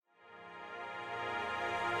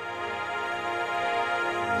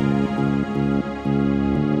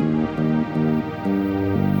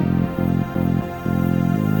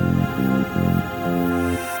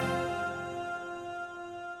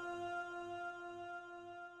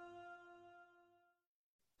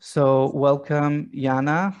So welcome,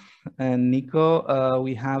 Yana and Nico.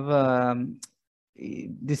 We have,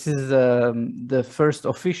 this is the first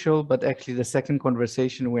official, but actually the second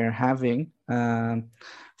conversation we're having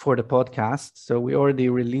for the podcast. So we already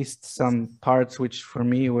released some parts which for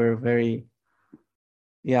me were very,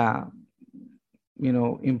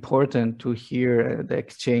 important to hear the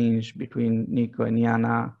exchange between Nico and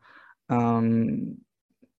Yana,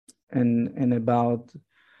 and about,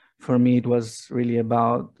 for me, it was really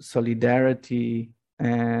about solidarity,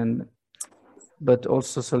 but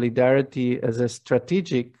also solidarity as a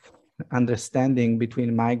strategic understanding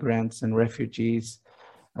between migrants and refugees,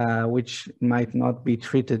 which might not be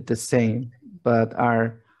treated the same, but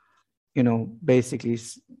are, basically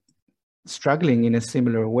struggling in a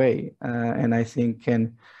similar way. And I think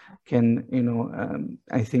I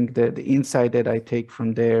think that the insight that I take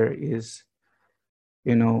from there is,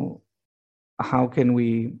 how can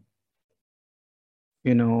we,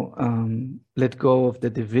 let go of the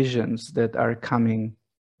divisions that are coming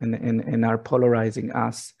and are polarizing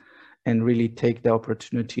us, and really take the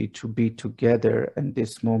opportunity to be together in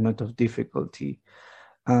this moment of difficulty.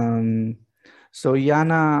 So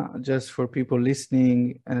Yana, just for people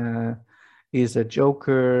listening, is a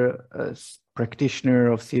joker, a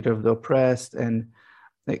practitioner of theater of the oppressed, and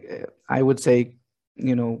I would say,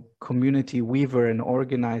 community weaver and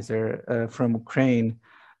organizer from Ukraine,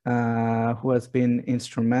 who has been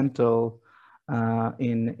instrumental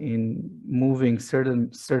in moving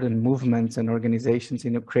certain movements and organizations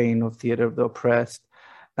in Ukraine of theater of the oppressed,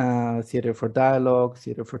 theater for dialogue,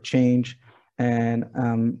 theater for change, and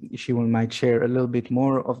she might share a little bit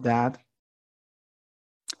more of that.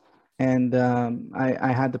 And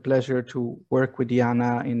I had the pleasure to work with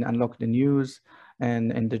Yana in Unlock the News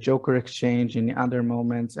and the Joker Exchange in other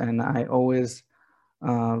moments, and I always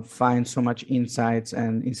find so much insights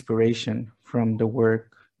and inspiration from the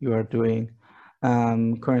work you are doing.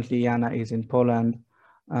 Currently, Yana is in Poland,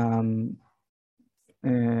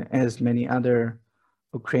 as many other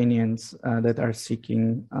Ukrainians that are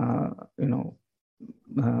seeking,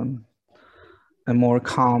 a more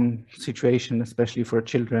calm situation, especially for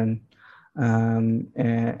children,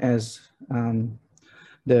 as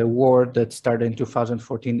the war that started in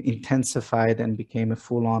 2014 intensified and became a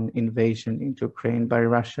full-on invasion into Ukraine by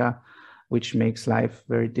Russia, which makes life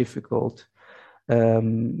very difficult.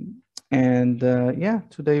 Today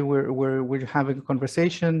we're having a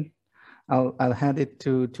conversation. I'll hand it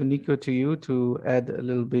to Nico, to you, to add a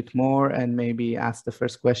little bit more and maybe ask the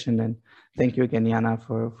first question. And thank you again, Yana,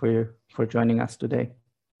 for joining us today.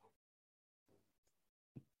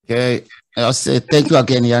 Okay, I'll say thank you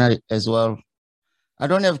again, Yana, as well. I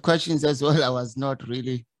don't have questions as well. I was not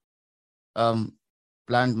really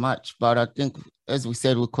planned much, but I think, as we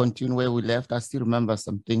said, we'll continue where we left. I still remember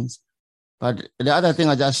some things. But the other thing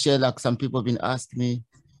I just shared, like some people have been asking me,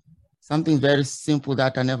 something very simple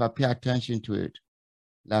that I never pay attention to it.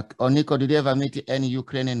 Like, oh, Nico, did you ever meet any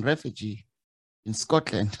Ukrainian refugee in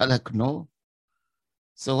Scotland? I'm like, no.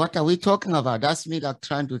 So what are we talking about? That's me like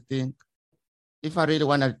trying to think. If I really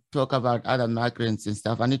want to talk about other migrants and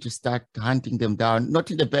stuff, I need to start hunting them down, not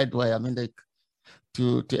in the bad way. I mean, like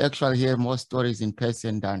to actually hear more stories in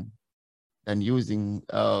person than using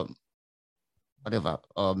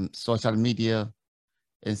social media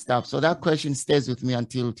and stuff. So that question stays with me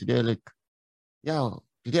until today. Like, yeah,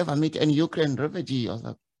 did you ever meet any Ukrainian refugee? I was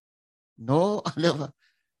like, no, I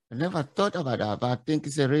never thought about that. But I think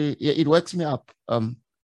it's it wakes me up on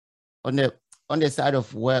the side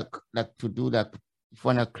of work, like to do like, if you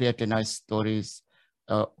want to create a nice stories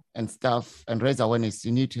and stuff and raise awareness,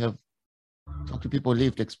 you need to talk to people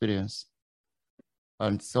lived experience.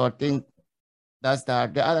 And so I think that's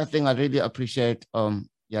that. The other thing I really appreciate,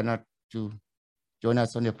 Yana, to join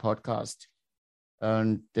us on the podcast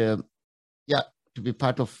and to be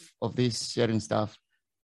part of this sharing stuff.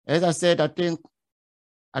 As I said, I think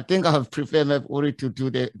I have preferred maybe Uri to do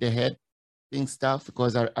the head thing stuff,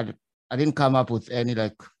 because I didn't come up with any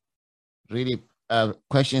like really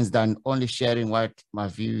questions than only sharing what my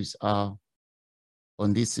views are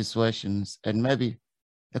on these situations. And maybe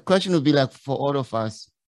the question would be like, for all of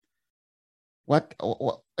us,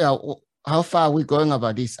 how far are we going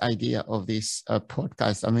about this idea of this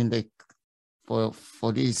podcast? I mean, like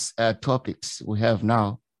for these topics we have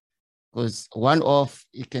now, because one off,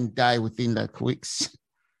 it can die within like weeks.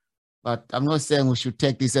 But I'm not saying we should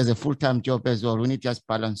take this as a full-time job as well. We need to just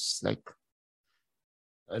balance like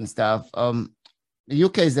and stuff. the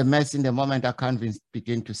UK is a mess in the moment. I can't even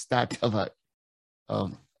begin to start about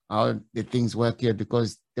how the things work here,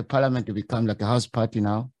 because the parliament will become like a house party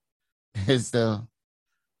now. They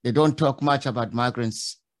don't talk much about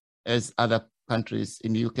migrants as other countries.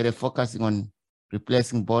 In the UK, they're focusing on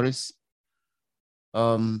replacing Boris.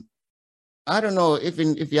 I don't know,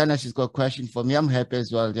 even if Janusz has got a question for me, I'm happy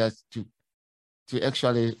as well, just to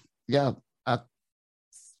actually,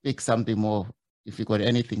 speak something more, if you got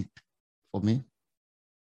anything for me.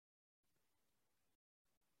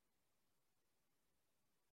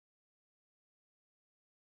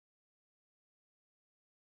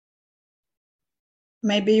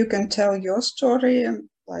 Maybe you can tell your story,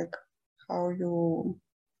 like how you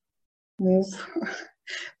move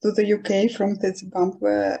to the UK from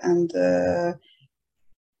Zimbabwe, and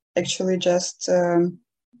actually just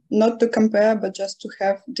not to compare, but just to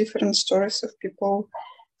have different stories of people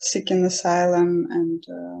seeking asylum and,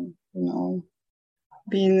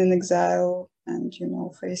 being in exile and,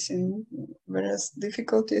 facing various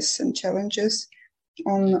difficulties and challenges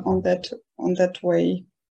on that way.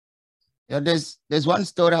 Yeah, there's one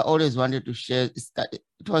story I always wanted to share.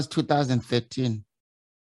 It was 2013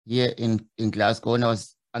 here in Glasgow when I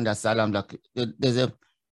was under asylum. Like there's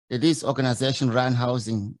this organization ran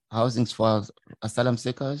housings for asylum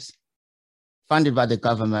seekers, funded by the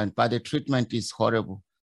government, but the treatment is horrible.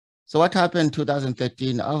 So what happened in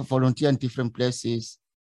 2013, I volunteered in different places.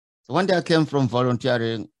 So one day I came from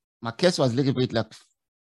volunteering, my case was a little bit like,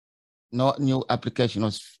 no new application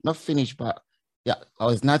was not finished, but yeah, I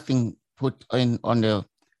was nothing put in on the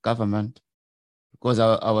government because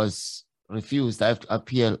I was refused. I have to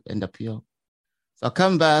appeal and appeal. So I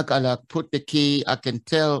come back, I put the key. I can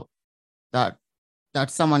tell that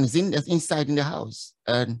someone is inside in the house,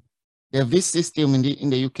 and they have this system in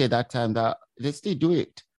the UK that time that they still do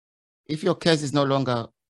it. If your case is no longer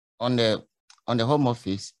on the Home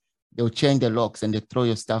Office, they'll change the locks and they throw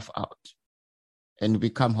your stuff out, and you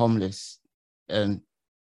become homeless. And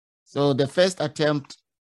so the first attempt,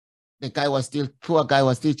 poor guy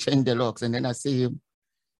was still changing the locks. And then I see him,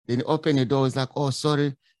 then he opened the door. He's like, oh,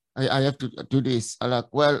 sorry, I have to do this. I'm like,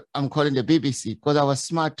 well, I'm calling the BBC, because I was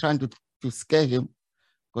smart trying to scare him,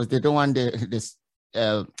 because they don't want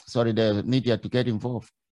the media to get involved.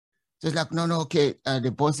 So it's like, no, okay, the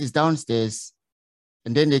boss is downstairs.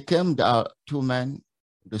 And then they came, the two men,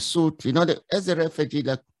 the suit, as a refugee,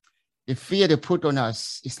 like the fear they put on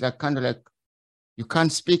us, it's like kind of like, you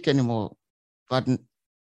can't speak anymore. But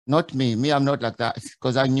not me. I'm not like that,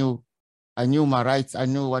 because I knew my rights. I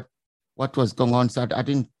knew what was going on. So I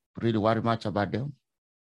didn't really worry much about them.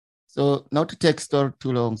 So not to take story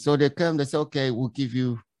too long. So they came, they said, okay, we'll give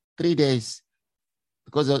you 3 days,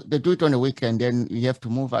 because they do it on the weekend, then you have to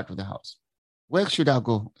move out of the house. Where should I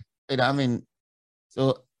go? And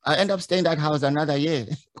so I end up staying in that house another year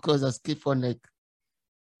because I keep on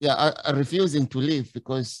I refusing to leave,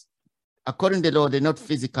 because according to the law, they're not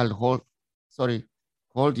physical hold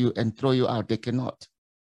you and throw you out. They cannot.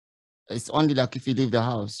 It's only like if you leave the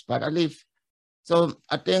house, but I leave. So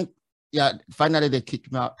I think, finally they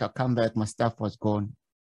kicked me out. I come back, my stuff was gone.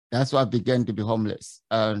 That's why I began to be homeless.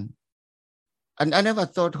 And I never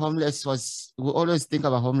thought homeless we always think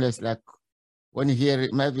about homeless like when you hear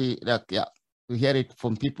it, maybe we hear it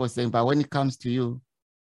from people saying, but when it comes to you,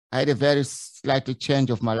 I had a very slight change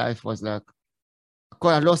of my life. Was like,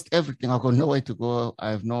 I lost everything. I got nowhere to go. I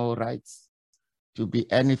have no rights to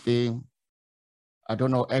be anything. I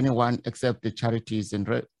don't know anyone except the charities, and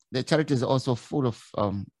the charities are also full of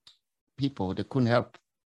people. They couldn't help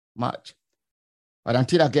much. But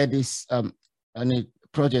until I get this any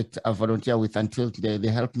project I volunteer with until today, they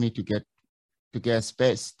helped me to get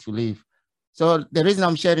space to live. So the reason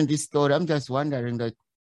I'm sharing this story, I'm just wondering, like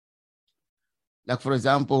for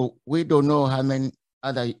example, we don't know how many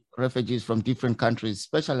other refugees from different countries,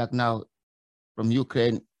 especially like now from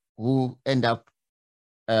Ukraine, who end up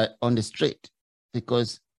on the street,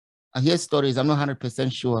 because I hear stories. I'm not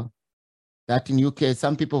 100% sure that in UK,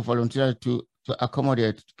 some people volunteer to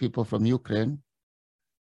accommodate people from Ukraine,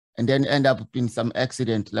 and then end up in some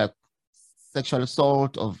accident like sexual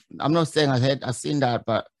assault. I'm not saying I've seen that,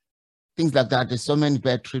 but things like that. There's so many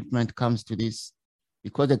bad treatment comes to this,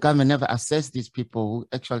 because the government never assessed these people who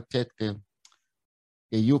actually take the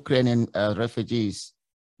Ukrainian refugees.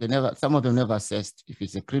 Some of them never assessed if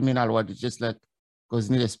it's a criminal or it's just like goes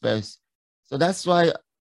need a space. So that's why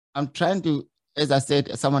I'm trying to, as I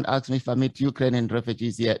said, someone asked me if I meet Ukrainian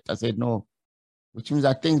refugees yet. I said no, which means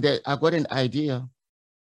I think that I got an idea.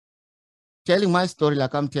 Telling my story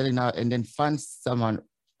like I'm telling now, and then find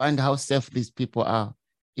how safe these people are,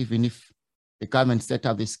 even if the government set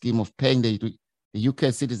up the scheme of paying the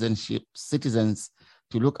UK citizens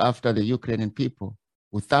to look after the Ukrainian people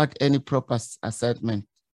without any proper assessment,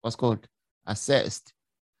 what's called assessed.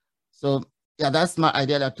 So yeah, that's my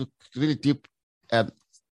idea, that to really dig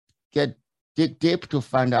deep to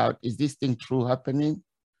find out, is this thing true happening?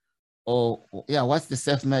 Or yeah, what's the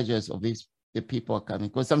safe measures of the people are coming?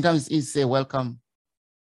 Because sometimes it's say, welcome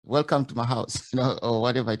to my house, or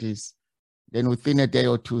whatever it is. Then within a day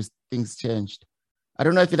or two, things changed. I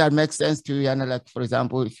don't know if that makes sense to you, Yana. Like, for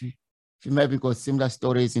example, if you maybe got similar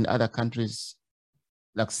stories in other countries,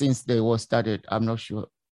 like since the war started, I'm not sure.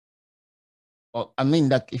 Or I mean,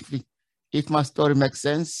 like if my story makes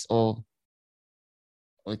sense, or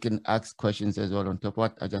we can ask questions as well on top of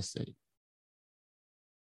what I just said.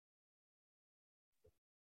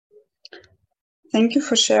 Thank you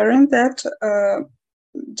for sharing that.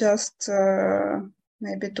 Just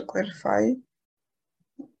maybe to clarify,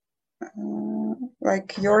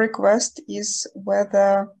 like your request is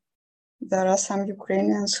whether there are some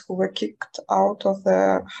Ukrainians who were kicked out of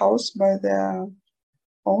the house by their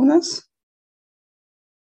owners.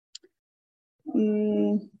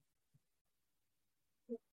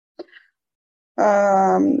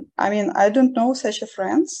 I mean, I don't know such a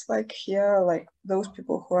friends like here, like those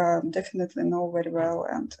people who I definitely know very well,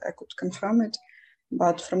 and I could confirm it.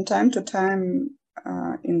 But from time to time,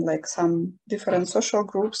 in like some different social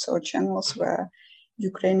groups or channels where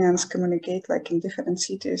Ukrainians communicate, like in different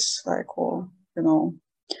cities, like, or,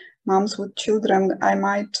 moms with children, I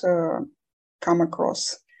might come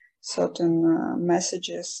across certain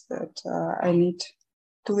messages that I need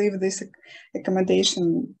to leave this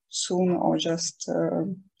accommodation soon, or just,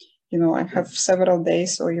 I have several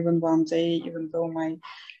days or even one day, even though my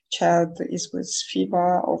child is with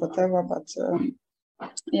fever or whatever. But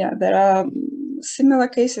yeah, there are similar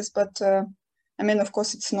cases, but I mean, of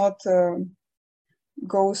course, it's not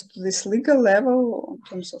goes to this legal level in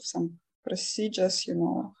terms of some procedures,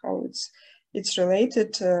 how it's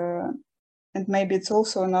related, and maybe it's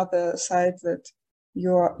also another side that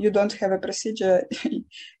you don't have a procedure,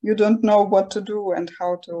 you don't know what to do and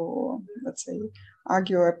how to, let's say,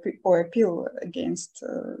 argue or appeal against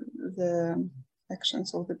the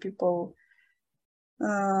actions of the people,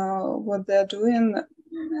 what they're doing.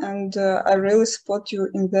 And I really support you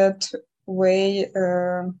in that way,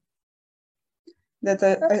 that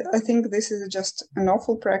I think this is just an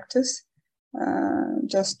awful practice,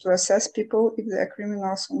 just to assess people if they're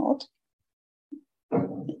criminals or not,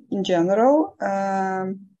 in general.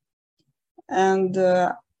 And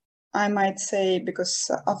I might say,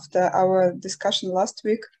 because after our discussion last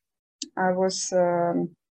week,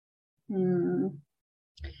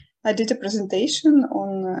 I did a presentation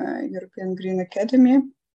on European Green Academy,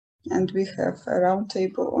 and we have a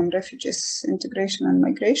roundtable on refugees, integration and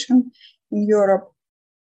migration in Europe.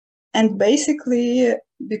 And basically,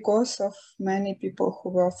 because of many people who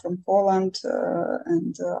were from Poland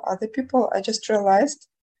and other people, I just realized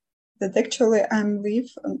that actually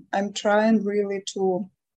I'm trying really to,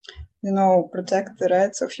 protect the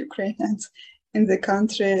rights of Ukrainians in the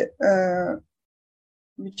country,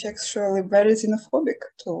 which actually very xenophobic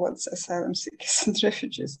towards asylum seekers and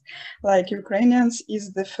refugees. Like, Ukrainians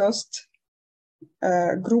is the first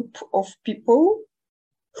group of people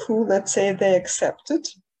who, let's say, they accepted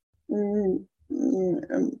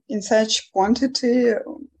in such quantity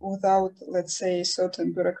without, let's say,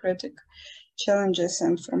 certain bureaucratic challenges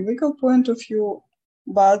and from legal point of view.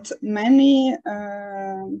 But many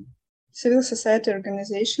civil society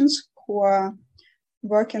organizations who are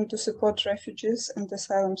working to support refugees and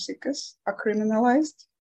asylum seekers are criminalized.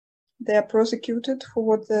 They are prosecuted for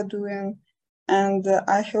what they're doing. And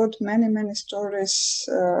I heard many, many stories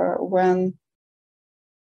when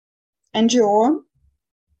NGO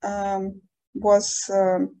was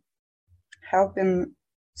helping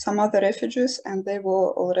some other refugees, and they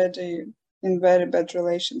were already in very bad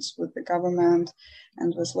relations with the government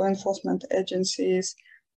and with law enforcement agencies.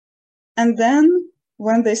 And then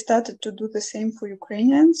when they started to do the same for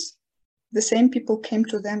Ukrainians, the same people came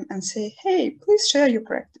to them and say, hey, please share your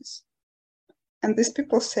practice. And these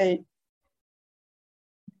people say,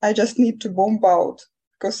 I just need to bomb out,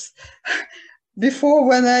 because before,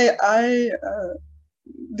 when I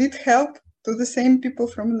did help to the same people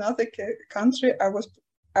from another country, I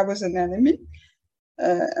was an enemy,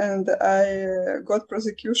 and I got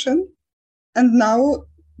prosecution. And now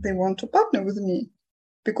they want to partner with me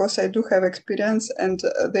because I do have experience, and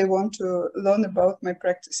they want to learn about my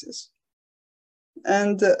practices.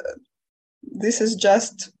 And this is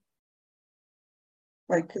just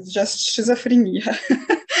it's just schizophrenia,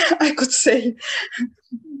 I could say,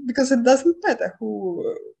 because it doesn't matter who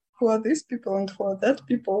are these people and who are that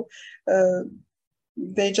people.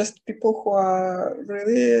 They just people who are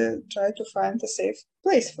really try to find a safe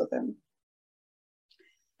place for them.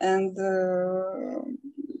 And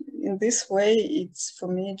in this way, it's for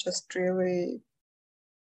me just really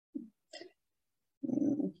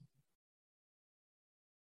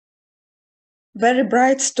very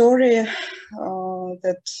bright story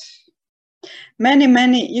that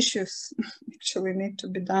many issues actually need to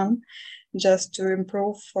be done just to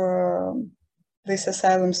improve this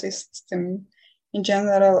asylum system in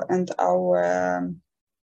general and our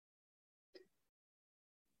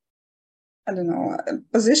I don't know,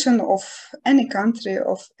 position of any country,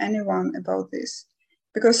 of anyone about this.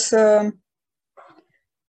 Because, I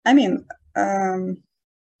mean,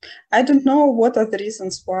 I don't know what are the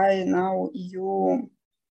reasons why now EU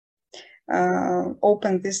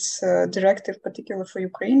opened this directive, particularly for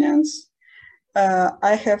Ukrainians.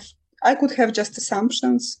 I could have just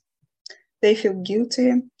assumptions. They feel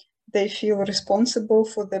guilty. They feel responsible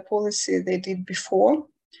for the policy they did before,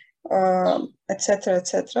 etc.,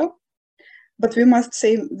 etc. But we must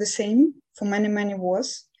say the same for many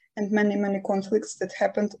wars and many conflicts that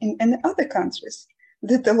happened in any other countries.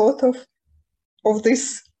 That a lot of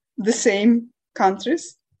the same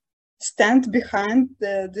countries stand behind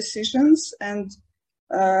the decisions and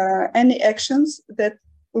any actions that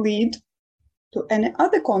lead to any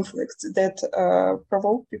other conflicts that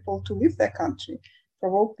provoke people to leave their country,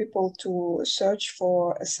 provoke people to search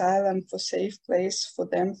for asylum, for safe place for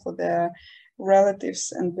them, for their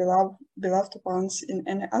relatives and beloved ones in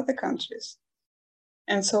any other countries.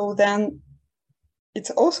 And so then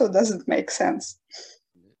it also doesn't make sense.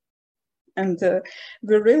 And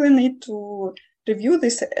we really need to review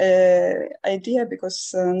this idea,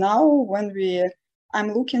 because now when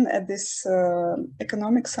I'm looking at this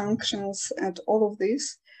economic sanctions and all of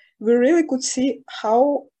this, we really could see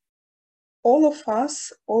how all of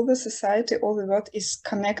us, all the society, all the world is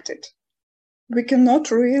connected. We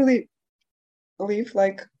cannot really live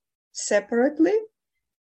like separately,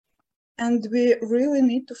 and we really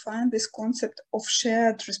need to find this concept of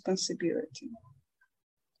shared responsibility.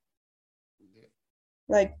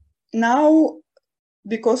 Like now,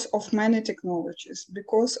 because of many technologies,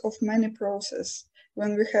 because of many processes,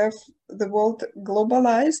 when we have the world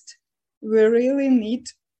globalized, we really need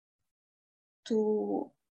to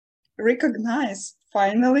recognize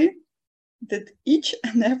finally that each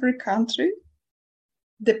and every country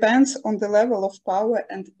depends on the level of power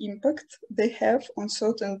and impact they have on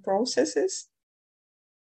certain processes.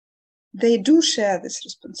 They do share this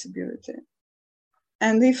responsibility.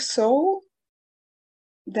 And if so,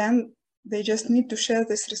 then they just need to share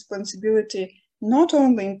this responsibility not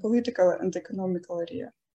only in political and economical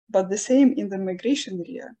area, but the same in the migration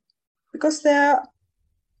area, because they are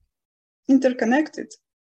interconnected.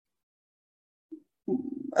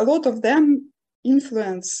 A lot of them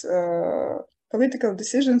influence political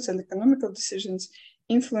decisions and economical decisions,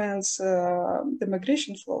 influence the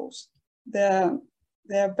migration flows. They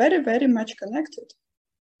are very much connected,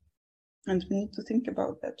 and we need to think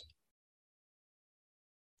about that.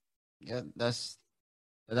 Yeah,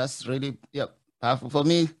 that's really powerful for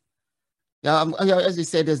me. Yeah, as you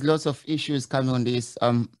said, there's lots of issues coming on this.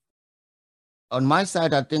 On my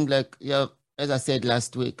side, I think as I said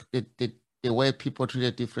last week, the way people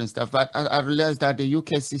treat different stuff. But I realized that the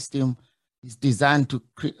UK system is designed to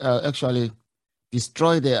actually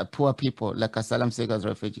destroy the poor people, like asylum seekers,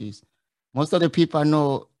 refugees. Most of the people I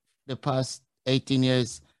know the past 18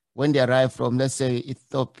 years, when they arrive from, let's say,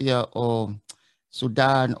 Ethiopia or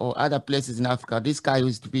Sudan or other places in Africa, this guy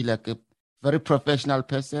used to be like a very professional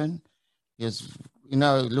person. He was,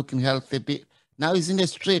 looking healthy. Now he's in the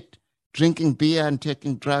street drinking beer and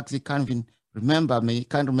taking drugs. He can't even remember me. He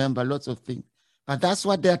can't remember lots of things. But that's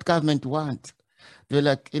what that government wants. They're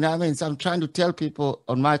like, so I'm trying to tell people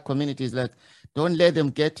on my communities, like, don't let them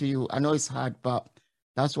get to you. I know it's hard, but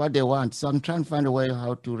that's what they want. So I'm trying to find a way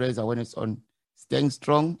how to raise awareness on staying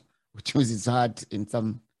strong, which is hard in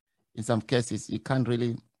some cases. You can't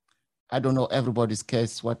really, I don't know everybody's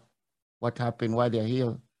case, what happened, why they're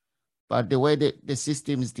here. But the way the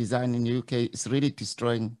system is designed in the UK is really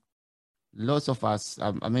destroying lots of us.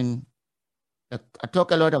 I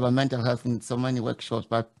talk a lot about mental health in so many workshops,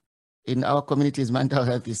 but in our communities, mental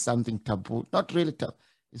health is something taboo. Not really taboo.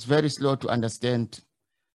 It's very slow to understand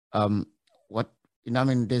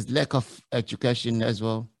there's lack of education as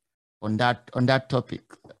well on that topic.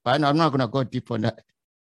 But I'm not going to go deep on that.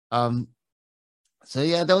 So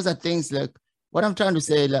yeah, those are things like what I'm trying to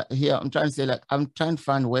say here. I'm trying to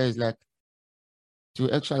find ways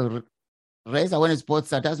to actually raise awareness both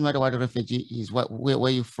sides. It doesn't matter what a refugee is,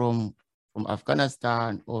 where you're from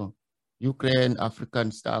Afghanistan or Ukraine,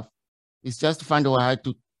 African stuff. It's just to find a way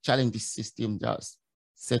to challenge this system just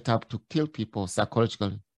set up to kill people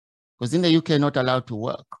psychologically. Because in the UK, not allowed to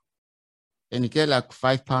work. And you get like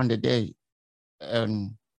 £5 a day.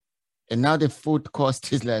 And now the food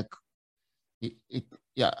cost is like,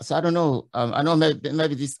 yeah. So I don't know. I know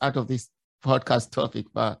maybe this out of this podcast topic,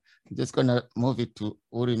 but I'm just going to move it to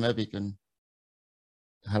Uri. Maybe you can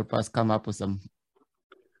help us come up with some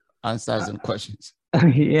answers and questions.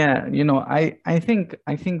 Yeah, I think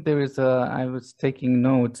there is I was taking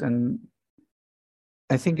notes, and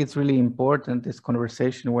I think it's really important, this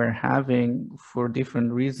conversation we're having for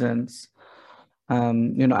different reasons.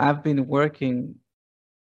 I've been working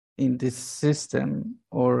in this system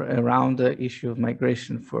or around the issue of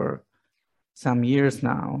migration for some years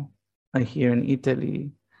now, here in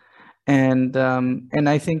Italy. And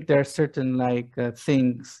I think there are certain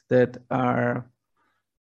things that are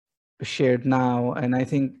shared now, and I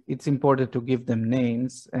think it's important to give them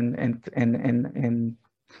names and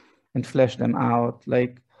flesh them out,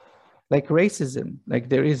 like racism. Like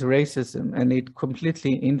there is racism, and it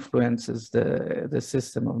completely influences the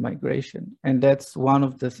system of migration, and that's one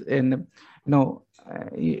of the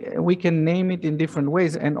we can name it in different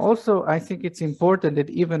ways. And also I think it's important that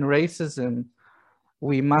even racism,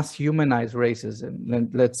 we must humanize racism.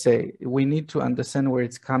 Let's say we need to understand where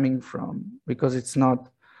it's coming from, because it's not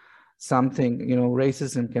something,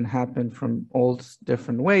 racism can happen from all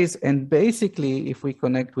different ways. And basically, if we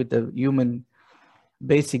connect with the human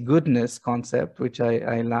basic goodness concept, which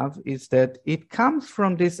I love, is that it comes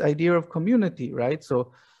from this idea of community, right?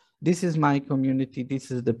 So this is my community, this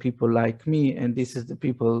is the people like me, and this is the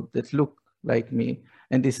people that look like me,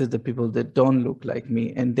 and this is the people that don't look like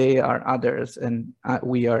me, and they are others, and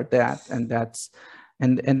we are that, and that's,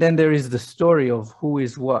 and then there is the story of who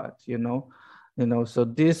is what, so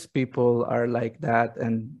these people are like that,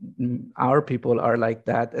 and our people are like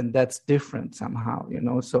that, and that's different somehow,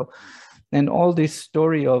 so, and all this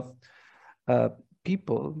story of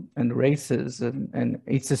people and races, and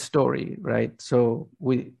it's a story, right? So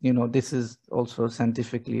we, this is also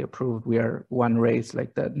scientifically approved. We are one race,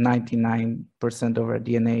 like that 99% of our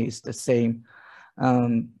DNA is the same.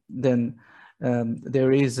 Then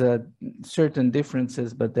there is certain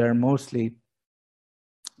differences, but they're mostly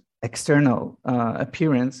external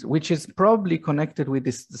appearance, which is probably connected with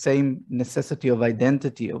this same necessity of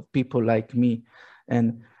identity of people like me,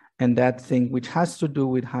 and that thing which has to do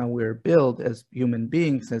with how we're built as human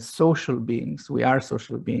beings, as social beings. We are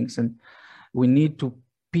social beings, and we need to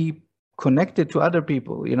be connected to other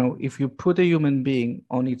people. If you put a human being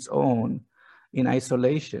on its own in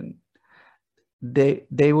isolation, they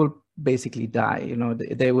will basically die.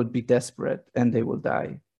 They would be desperate and they will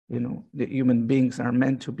die. The human beings are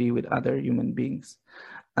meant to be with other human beings.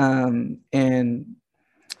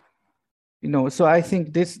 So I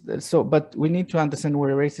think but we need to understand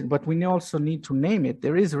where racism, but we also need to name it.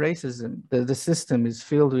 There is racism. The system is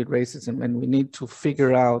filled with racism, and we need to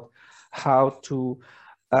figure out how to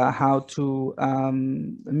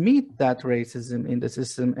meet that racism in the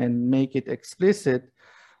system and make it explicit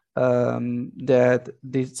that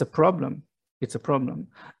it's a problem. It's a problem.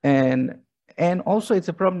 And also it's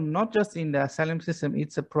a problem not just in the asylum system,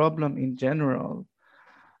 it's a problem in general.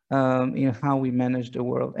 In how we manage the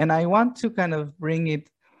world. And I want to kind of bring it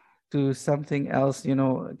to something else,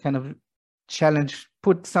 kind of challenge,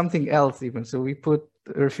 put something else even. So we put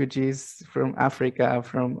refugees from Africa,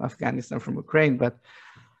 from Afghanistan, from Ukraine, but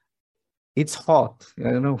it's hot.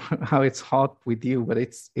 I don't know how it's hot with you, but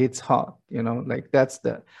it's hot, like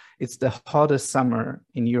it's the hottest summer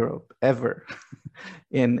in Europe ever.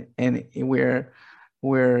 and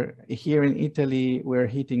we're here in Italy, we're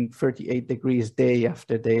hitting 38 degrees day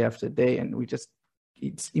after day after day, and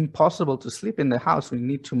it's impossible to sleep in the house. We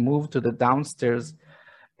need to move to the downstairs.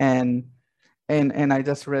 And I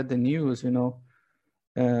just read the news, one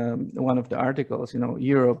of the articles,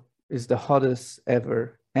 Europe is the hottest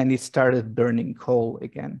ever, and it started burning coal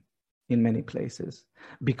again in many places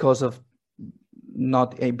because of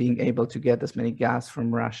not being able to get as many gas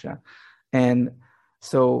from Russia.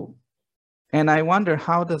 And I wonder,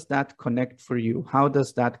 how does that connect for you? How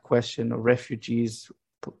does that question of refugees'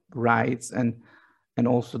 rights and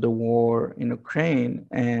also the war in Ukraine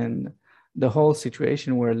and the whole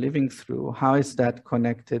situation we're living through, how is that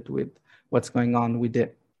connected with what's going on with the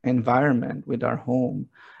environment, with our home?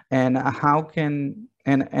 And how can,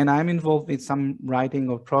 and I'm involved in some writing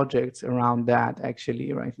of projects around that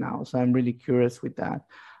actually right now. So I'm really curious with that.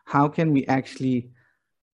 How can we actually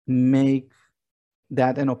make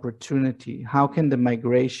that an opportunity? How can the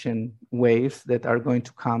migration waves that are going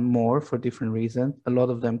to come more for different reasons, a lot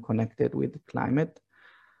of them connected with climate,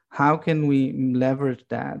 how can we leverage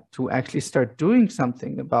that to actually start doing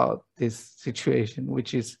something about this situation,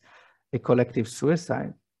 which is a collective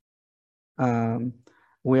suicide?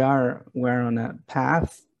 We're on a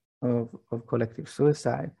path of collective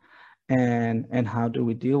suicide, and how do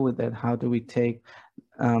we deal with that? How do we take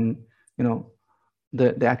the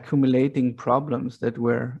accumulating problems that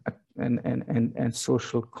and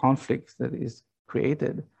social conflicts that is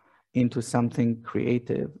created into something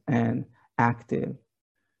creative and active?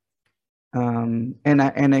 And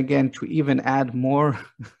again, to even add more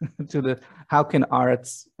to how can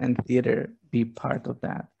arts and theater be part of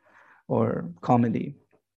that, or comedy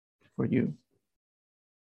for you?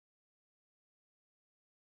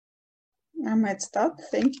 I might start.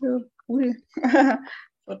 Thank you, Uri,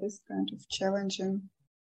 for this kind of challenging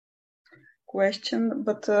question.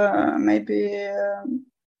 But maybe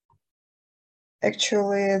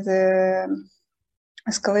actually the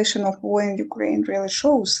escalation of war in Ukraine really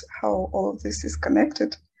shows how all of this is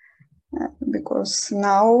connected, because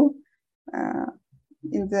now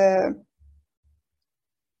in the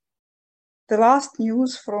last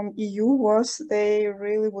news from EU was they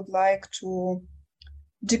really would like to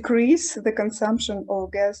decrease the consumption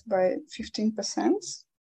of gas by 15%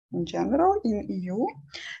 in general in EU,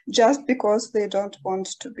 just because they don't want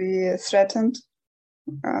to be threatened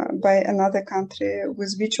by another country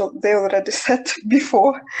with which they already set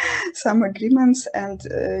before some agreements. And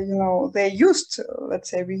they used, let's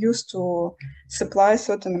say, we used to supply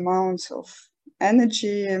certain amounts of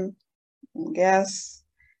energy, gas,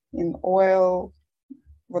 in oil,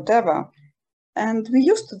 whatever, and we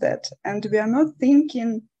used to that, and we are not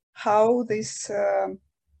thinking how these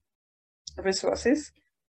resources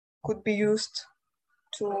could be used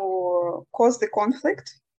to cause the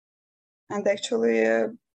conflict and actually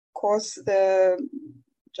cause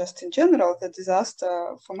just in general, the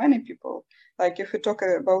disaster for many people. Like if we talk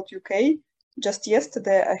about UK, just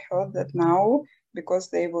yesterday I heard that now, because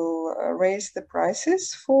they will raise the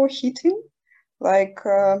prices for heating, like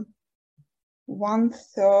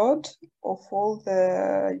 1/3 of all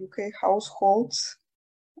the UK households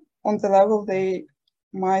on the level they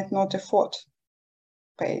might not afford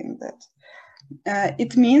paying that.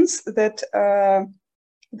 It means that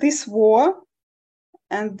this war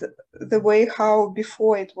and the way how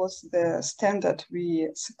before it was the standard we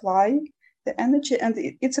supply the energy, and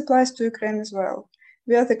it applies to Ukraine as well.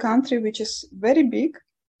 We are the country which is very big,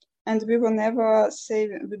 and we will never save,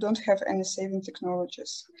 we don't have any saving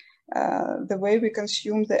technologies. The way we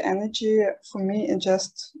consume the energy, for me,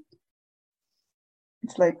 it's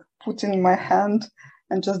like putting my hand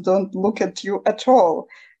and just don't look at you at all,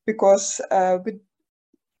 because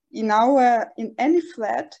in any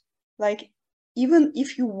flat, like even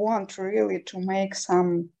if you want really to make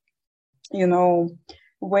some,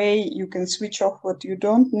 way you can switch off what you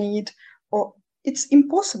don't need, or it's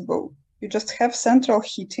impossible. You just have central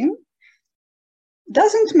heating.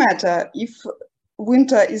 Doesn't matter if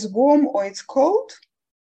winter is warm or it's cold,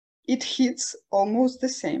 it heats almost the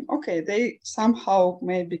same. Okay, they somehow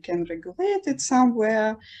maybe can regulate it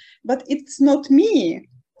somewhere, but it's not me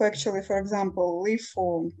who actually, for example, leave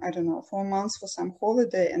for, 4 months for some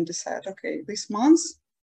holiday and decide, okay, this month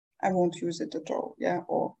I won't use it at all, yeah,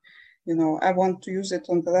 or, I want to use it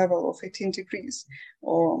on the level of 18 degrees,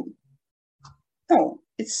 or no,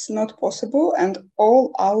 it's not possible. And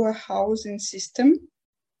all our housing system,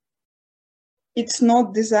 it's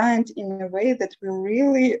not designed in a way that we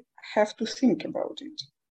really have to think about it.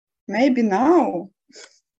 Maybe now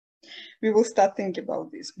we will start thinking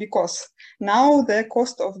about this, because now the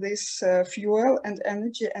cost of this fuel and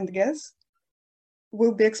energy and gas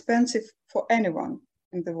will be expensive for anyone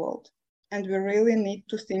in the world. And we really need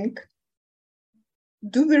to think,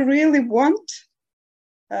 do we really want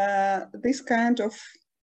this kind of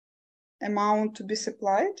amount to be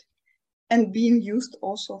supplied and being used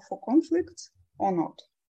also for conflicts or not?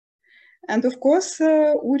 And of course,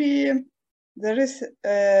 Uri, there is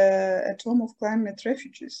a term of climate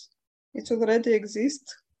refugees. It already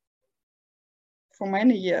exists for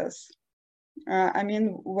many years.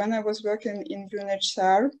 When I was working in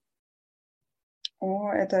UNHCR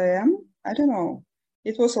or at IM, I don't know,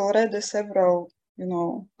 it was already several,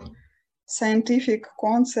 scientific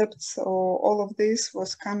concepts, or all of this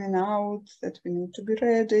was coming out that we need to be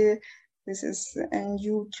ready. This is a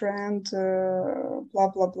new trend, blah,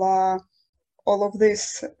 blah, blah, all of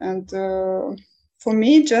this. And for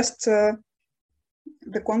me, just the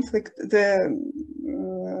conflict, the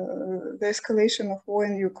escalation of war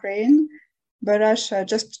in Ukraine by Russia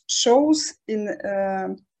just shows in,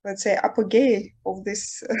 let's say, apogee of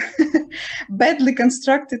this badly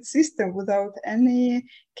constructed system without any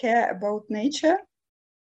care about nature.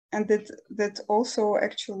 and that also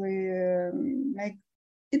actually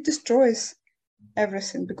it destroys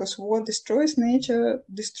everything, because war destroys nature,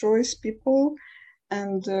 destroys people,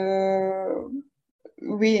 and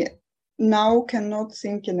we now cannot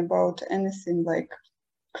thinking about anything like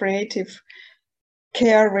creative,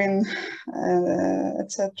 caring,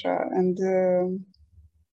 etc. And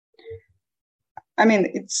I mean,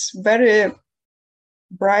 it's very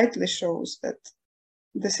brightly shows that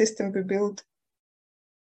the system we build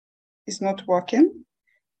is not working,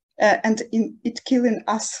 and it killing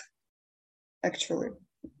us. Actually,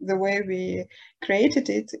 the way we created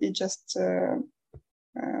it, it just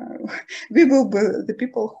we will be the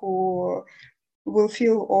people who will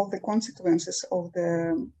feel all the consequences of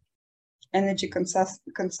the energy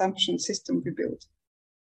consumption system we built.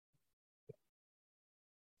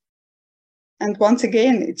 And once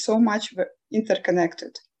again, it's so much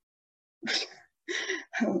interconnected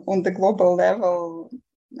on the global level,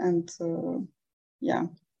 and yeah,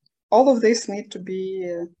 all of this need to be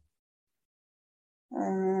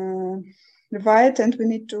revived, and we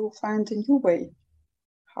need to find a new way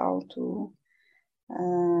how to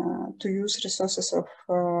use resources of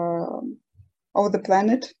the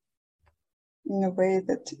planet in a way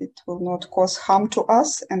that it will not cause harm to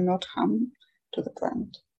us and not harm to the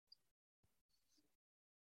planet.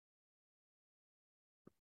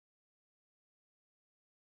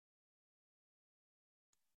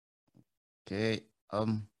 Okay.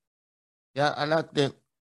 Yeah, I like the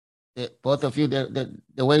both of you,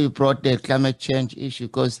 the way you brought the climate change issue,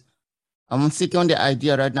 because I'm sitting on the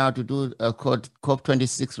idea right now to do a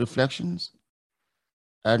COP26 reflections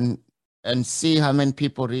and see how many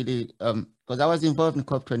people really, because I was involved in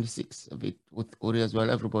COP26 a bit with Uri as well.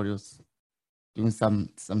 Everybody was doing some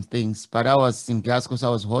things, but I was in Glasgow, so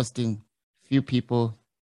I was hosting few people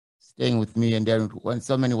staying with me, and then went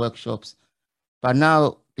so many workshops. But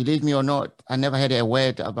now, believe me or not, I never had a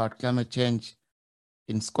word about climate change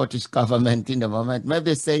in Scottish government in the moment. Maybe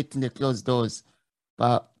they say it in the closed doors,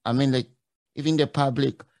 but I mean, like, even the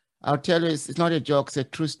public, I'll tell you, it's not a joke, it's a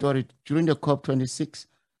true story. During the COP26,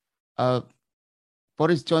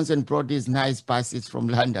 Boris Johnson brought these nice buses from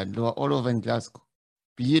London. They were all over in Glasgow.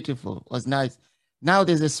 Beautiful, it was nice. Now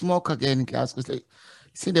there's a smoke again in Glasgow. It's like,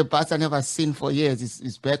 see the bus I never seen for years.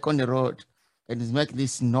 It's back on the road, and it's making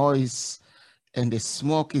this noise, and the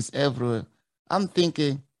smoke is everywhere. I'm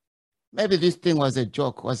thinking, maybe this thing was a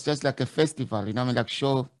joke, was just like a festival, you know, I mean, like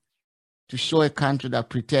to show a country that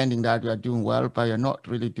pretending that we are doing well, but you're not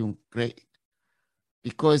really doing great.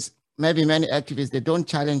 Because maybe many activists, they don't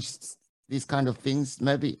challenge these kind of things.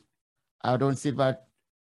 Maybe I don't see, but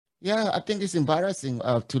yeah, I think it's embarrassing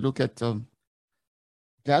to look at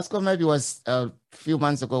Glasgow. Maybe was a few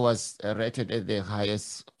months ago was rated as the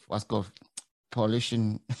highest, what's called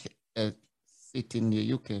pollution city in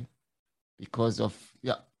the UK because of,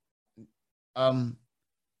 yeah. I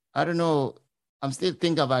don't know. I'm still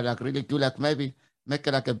thinking about like really do like maybe make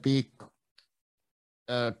it like a big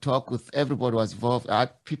talk with everybody who was involved.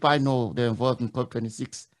 People I know they're involved in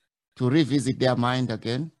COP26 to revisit their mind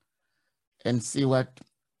again and see what.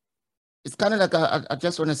 It's kind of like I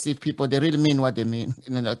just want to see if people they really mean what they mean.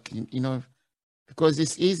 Because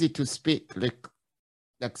it's easy to speak like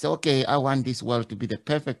say, okay, I want this world to be the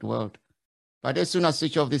perfect world, but as soon as I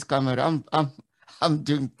switch off this camera, I'm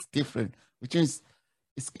doing different, which means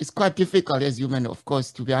it's quite difficult as human, of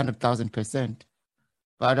course, to be 100,000%.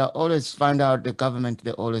 But I always find out the government,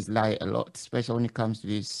 they always lie a lot, especially when it comes to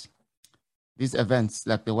these events,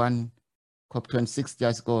 like the one COP26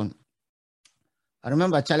 just gone. I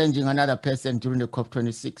remember challenging another person during the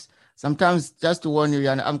COP26. Sometimes, just to warn you,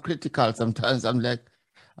 and I'm critical sometimes, I'm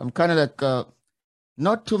kind of like,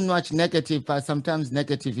 not too much negative, but sometimes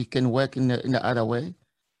negative, it can work in the other way.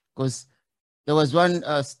 Because there was one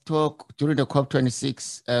talk during the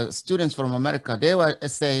COP26, students from America, they were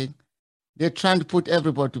saying, they're trying to put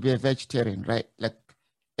everybody to be a vegetarian, right? Like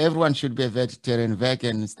everyone should be a vegetarian,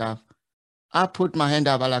 vegan and stuff. I put my hand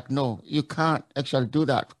up, I'm like, no, you can't actually do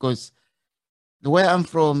that because the way I'm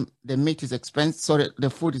from, the meat is expensive, sorry, the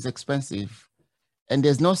food is expensive. And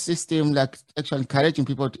there's no system like actually encouraging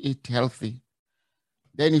people to eat healthy.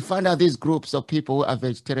 Then you find out these groups of people who are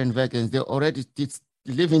vegetarian, vegans, they already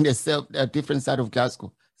live in a different side of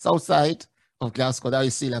Glasgow. South side of Glasgow, that you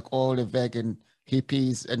see like all the vegan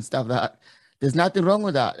hippies and stuff like that. There's nothing wrong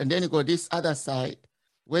with that. And then you go this other side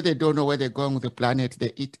where they don't know where they're going with the planet.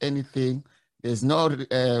 They eat anything. There's no,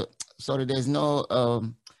 there's no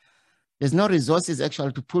resources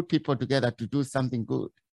actually to put people together to do something good.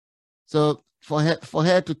 So for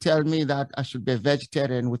her to tell me that I should be a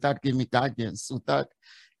vegetarian without giving me guidance, without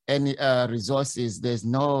any resources, there's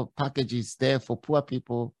no packages there for poor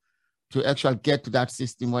people to actually get to that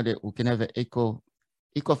system where we can have an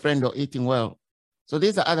eco-friendly or eating well. So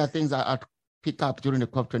these are other things that I pick up during the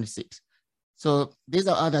COP26. So these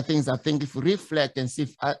are other things I think if we reflect and see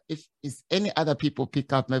if any other people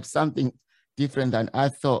pick up maybe something different than I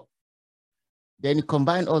thought, then you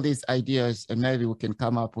combine all these ideas and maybe we can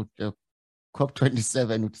come up with the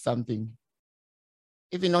COP27 with something,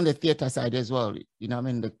 even on the theater side as well. You know what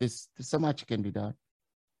I mean? Like there's so much can be done.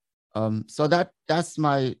 So that's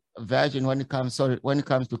my version when it comes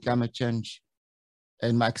to climate change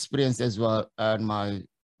and my experience as well, and my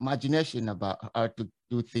imagination about how to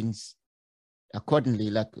do things accordingly,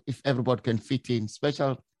 like if everybody can fit in,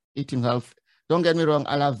 special eating health. Don't get me wrong,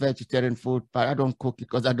 I love vegetarian food, but I don't cook it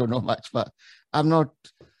because I don't know much. But I'm not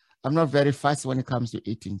very fast when it comes to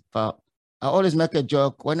eating. But I always make a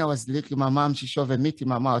joke. When I was little, my mom, she shoved a meat in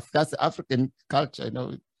my mouth. That's African culture, you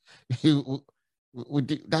know.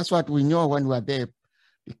 That's what we know when we were there,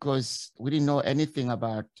 because we didn't know anything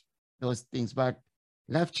about those things. But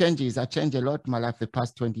life changes. I changed a lot in my life the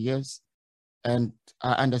past 20 years. And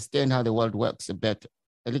I understand how the world works a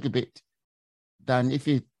little bit, than if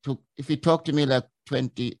you talk to me like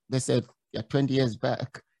 20 years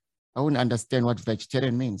back, I wouldn't understand what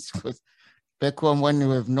vegetarian means. Because back home when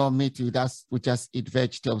we have no meat, we just eat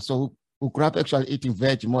vegetables. So we grew up actually eating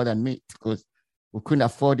veg more than meat because we couldn't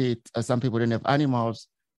afford it. Some people didn't have animals.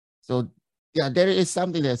 So yeah, there is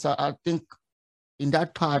something there. So I think in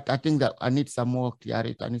that part, I think that I need some more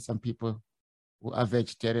clarity. I need some people who are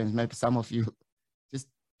vegetarians, maybe some of you, just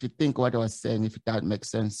to think what I was saying, if that makes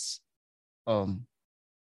sense.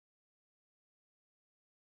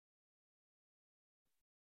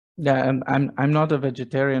 Yeah, I'm not a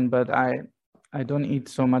vegetarian, but I don't eat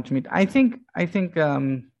so much meat. I feel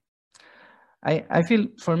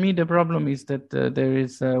for me the problem is that there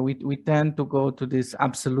is we tend to go to these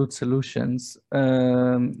absolute solutions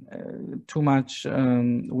too much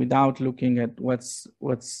without looking at what's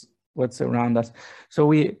around us. So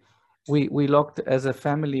we looked as a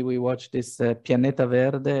family. We watched this Pianeta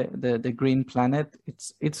Verde, the Green Planet.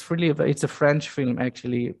 It's a French film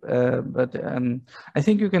actually, but I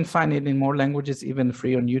think you can find it in more languages, even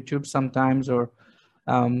free on YouTube sometimes. Or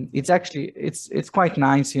it's quite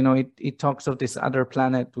nice. You know, it talks of this other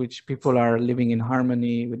planet which people are living in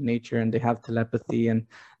harmony with nature and they have telepathy, and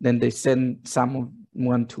then they send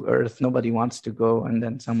someone to Earth. Nobody wants to go, and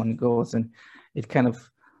then someone goes, and it kind of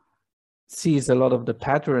sees a lot of the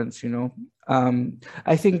patterns, you know.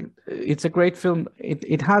 I think it's a great film.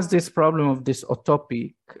 It has this problem of this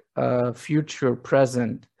utopic future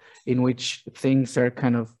present in which things are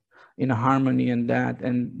kind of in harmony, and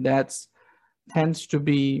that's tends to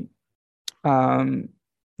be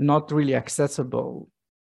not really accessible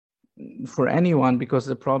for anyone, because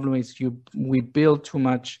the problem is we build too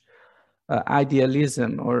much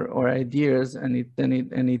idealism or ideas, and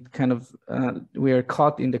it kind of we are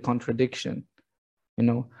caught in the contradiction, you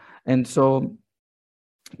know. And so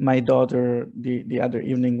my daughter the other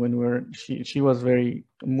evening when she was very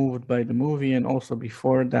moved by the movie, and also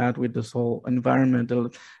before that with this whole environmental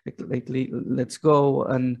like let's go,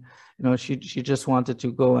 and you know, she just wanted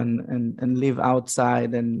to go and live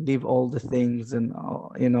outside and leave all the things, and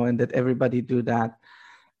you know, and that everybody do that.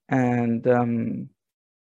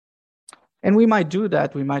 And we might do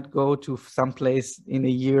that. We might go to some place in a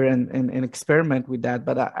year and experiment with that.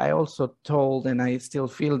 But I also told, and I still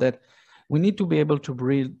feel that we need to be able to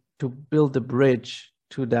build a bridge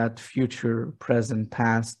to that future, present,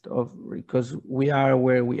 past, because we are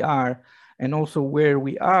where we are, and also where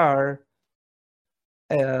we are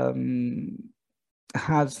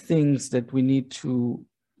has things that we need to,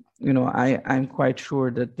 you know. I'm quite sure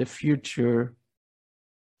that the future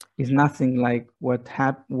is nothing like what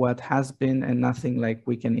has been, and nothing like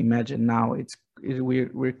we can imagine now.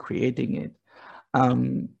 We're creating it.